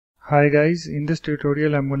Hi guys, in this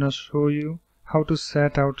tutorial I'm gonna show you how to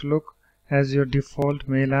set Outlook as your default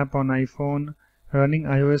mail app on iPhone running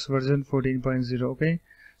iOS version 14.0. Okay,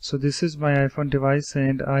 so this is my iPhone device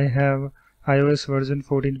and I have iOS version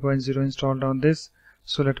 14.0 installed on this.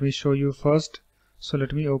 So let me show you first. So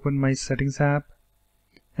let me open my settings app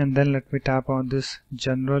and then let me tap on this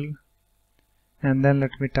general and then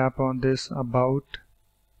let me tap on this about,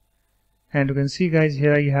 and you can see guys,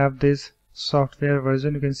 here I have this software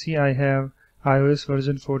version. You can see I have iOS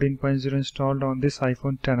version 14.0 installed on this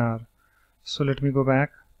iPhone XR. So let me go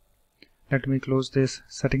back, let me close this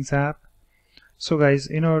settings app. So guys,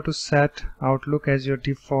 in order to set Outlook as your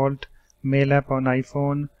default mail app on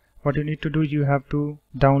iPhone, what you need to do, you have to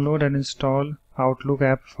download and install Outlook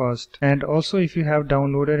app first. And also if you have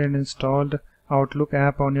downloaded and installed Outlook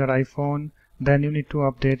app on your iPhone, then you need to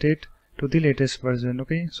update it to the latest version.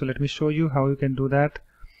 Okay, so let me show you how you can do that.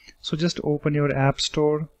 So just open your app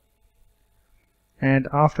store and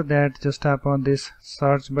after that just tap on this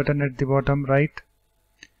search button at the bottom right,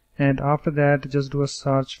 and after that just do a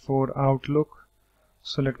search for Outlook.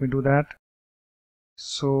 So let me do that.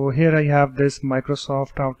 So here I have this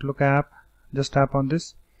Microsoft Outlook app. Just tap on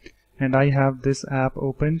this and I have this app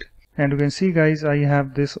opened, and you can see guys, I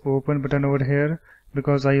have this open button over here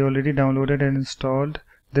because I already downloaded and installed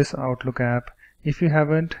this Outlook app. If you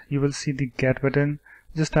haven't, you will see the get button.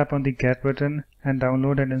 Just tap on the get button and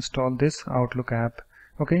download and install this Outlook app.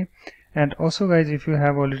 Okay, and also guys, if you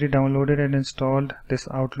have already downloaded and installed this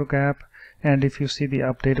Outlook app and if you see the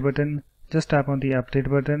update button, just tap on the update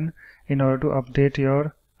button in order to update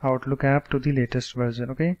your Outlook app to the latest version.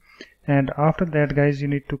 Okay, and after that guys, you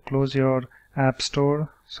need to close your app store.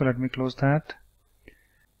 So let me close that.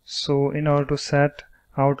 So in order to set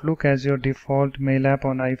Outlook as your default mail app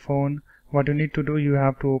on iPhone, what you need to do, you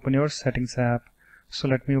have to open your settings app. So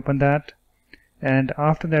let me open that, and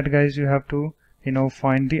after that guys, you have to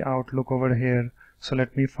find the Outlook over here. So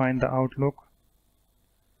let me find the Outlook.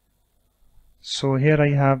 So here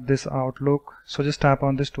I have this Outlook, so just tap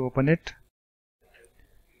on this to open it,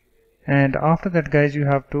 and after that guys, you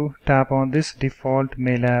have to tap on this default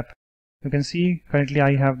mail app. You can see currently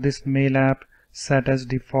I have this mail app set as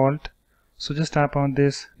default, so just tap on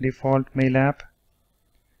this default mail app,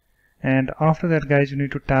 and after that guys, you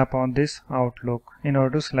need to tap on this Outlook in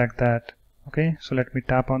order to select that. Okay, so let me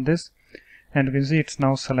tap on this and you can see it's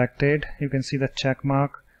now selected. You can see the check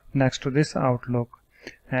mark next to this Outlook,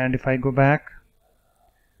 and if I go back,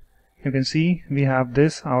 you can see we have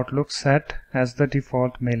this Outlook set as the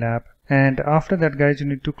default mail app. And after that guys, you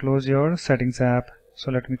need to close your settings app. So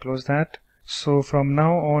let me close that. So from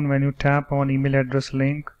now on, when you tap on email address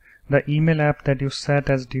link, the email app that you set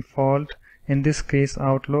as default, in this case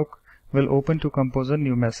Outlook, will open to compose a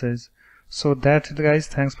new message. So that's it guys,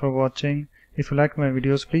 thanks for watching. If you like my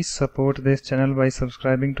videos, please support this channel by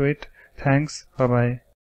subscribing to it. Thanks, bye bye.